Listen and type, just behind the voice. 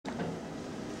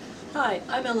Hi,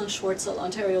 I'm Ellen Schwartzel,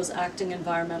 Ontario's Acting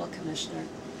Environmental Commissioner,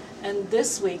 and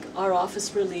this week our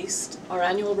office released our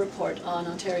annual report on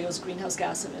Ontario's greenhouse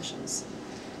gas emissions.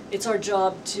 It's our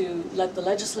job to let the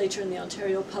legislature and the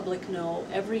Ontario public know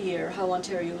every year how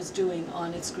Ontario is doing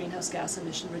on its greenhouse gas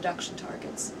emission reduction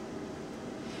targets.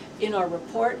 In our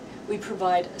report, we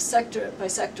provide a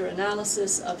sector-by-sector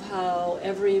analysis of how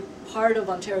every part of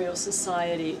Ontario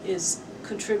society is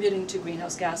contributing to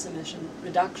greenhouse gas emission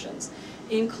reductions,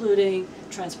 including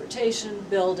transportation,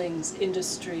 buildings,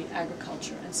 industry,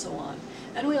 agriculture, and so on.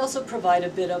 And we also provide a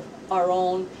bit of our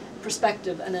own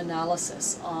perspective and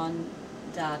analysis on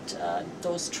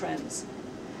those trends.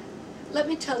 Let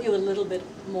me tell you a little bit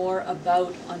more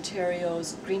about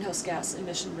Ontario's greenhouse gas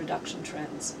emission reduction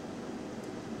trends.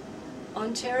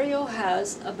 Ontario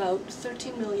has about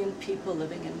 13 million people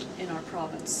living in our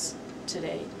province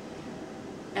today.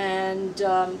 And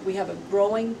we have a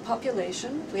growing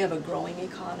population, we have a growing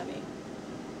economy.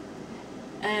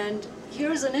 And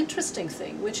here's an interesting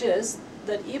thing, which is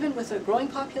that even with a growing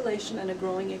population and a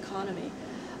growing economy,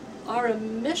 our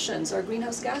emissions, our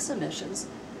greenhouse gas emissions,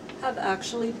 have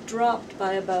actually dropped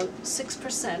by about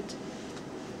 6%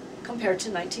 compared to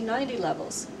 1990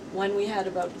 levels, when we had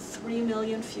about 3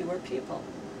 million fewer people.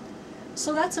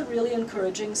 So that's a really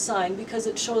encouraging sign, because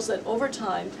it shows that over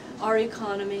time our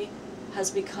economy has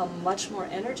become much more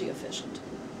energy efficient.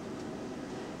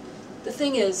 The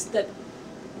thing is that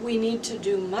we need to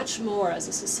do much more as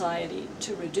a society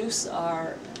to reduce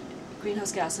our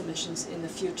greenhouse gas emissions in the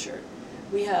future.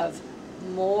 We have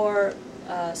more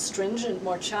stringent,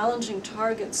 more challenging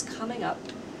targets coming up,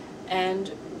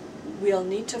 and we'll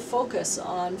need to focus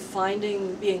on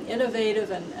being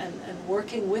innovative and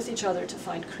working with each other to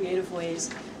find creative ways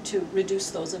to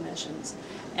reduce those emissions.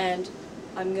 And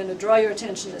I'm going to draw your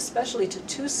attention especially to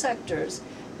two sectors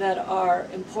that are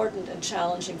important and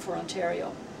challenging for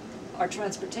Ontario. Our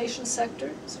transportation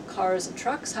sector, so cars and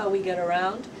trucks, how we get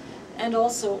around, and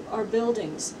also our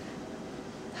buildings,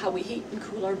 how we heat and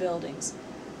cool our buildings.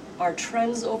 Our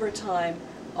trends over time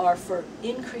are for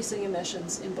increasing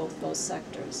emissions in both those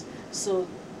sectors. So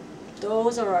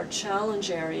those are our challenge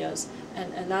areas,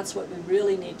 and that's what we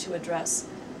really need to address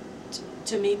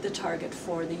to meet the target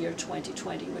for the year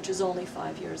 2020, which is only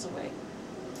 5 years away.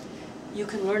 You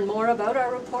can learn more about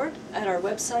our report at our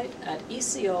website at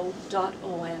eco.on.ca.